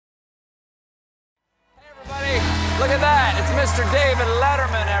Look at that. It's Mr. David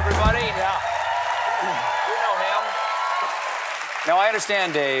Letterman, everybody. Yeah. You know him. Now, I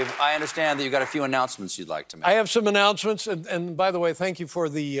understand, Dave. I understand that you've got a few announcements you'd like to make. I have some announcements, and by the way, thank you for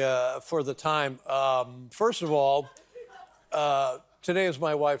the time. First of all, today is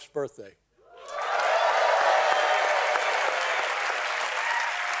my wife's birthday.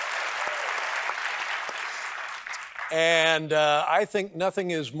 And I think nothing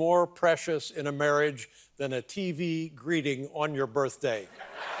is more precious in a marriage than a TV greeting on your birthday.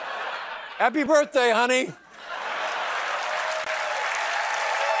 Happy birthday, honey.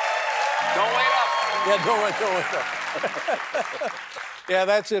 Don't wait up. Yeah, don't wait up. Yeah,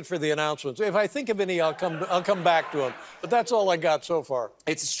 that's it for the announcements. If I think of any, I'll come back to them. But that's all I got so far.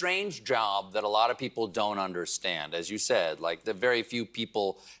 It's a strange job that a lot of people don't understand. As you said, like, the very few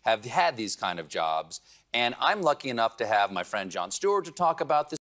people have had these kind of jobs. And I'm lucky enough to have my friend Jon Stewart to talk about this.